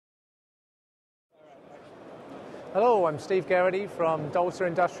Hello, I'm Steve Garrity from Dolsa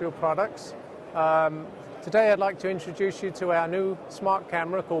Industrial Products. Today I'd like to introduce you to our new smart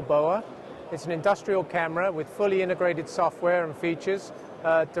camera called BOA. It's an industrial camera with fully integrated software and features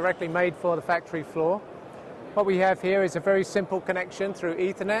directly made for the factory floor. What we have here is a very simple connection through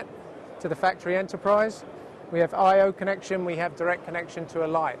Ethernet to the factory enterprise. We have I/O connection, we have direct connection to a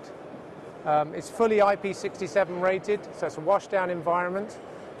light. It's fully IP67 rated, so it's a washdown environment.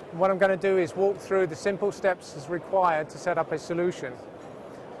 And what I'm going to do is walk through the simple steps as required to set up a solution.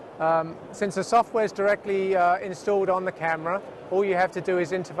 Since the software is directly installed on the camera, all you have to do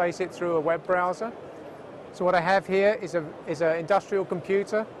is interface it through a web browser. So what I have here is an industrial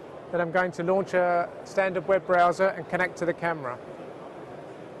computer that I'm going to launch a standard web browser and connect to the camera.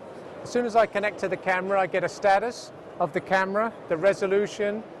 As soon as I connect to the camera, I get a status of the camera, the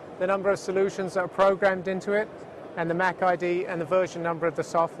resolution, the number of solutions that are programmed into it, and the MAC ID and the version number of the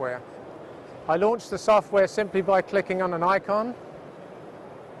software. I launch the software simply by clicking on an icon,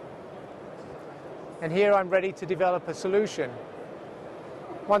 and here I'm ready to develop a solution.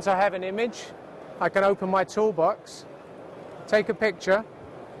 Once I have an image, I can open my toolbox, take a picture,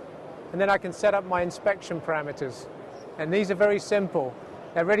 and then I can set up my inspection parameters. And these are very simple.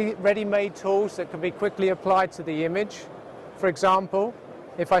 They're ready-made tools that can be quickly applied to the image. For example,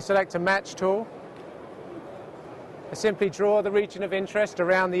 if I select a match tool, I simply draw the region of interest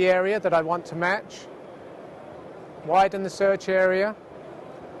around the area that I want to match, widen the search area,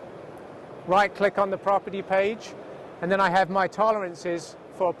 right-click on the property page, and then I have my tolerances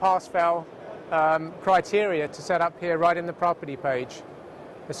for pass-fail criteria to set up here right in the property page.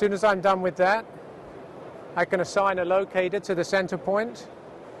 As soon as I'm done with that, I can assign a locator to the center point.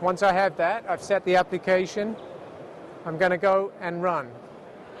 Once I have that, I've set the application. I'm going to go and run.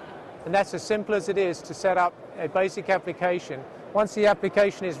 And that's as simple as it is to set up a basic application. Once the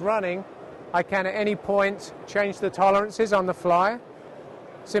application is running, I can at any point change the tolerances on the fly.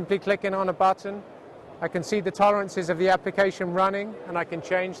 Simply clicking on a button, I can see the tolerances of the application running and I can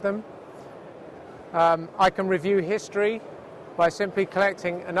change them. I can review history by simply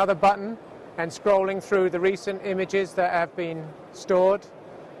collecting another button and scrolling through the recent images that have been stored.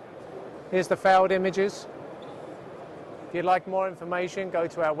 Here's the failed images. If you'd like more information, go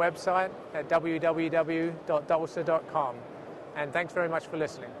to our website at www.dolsa.com. And thanks very much for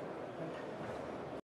listening.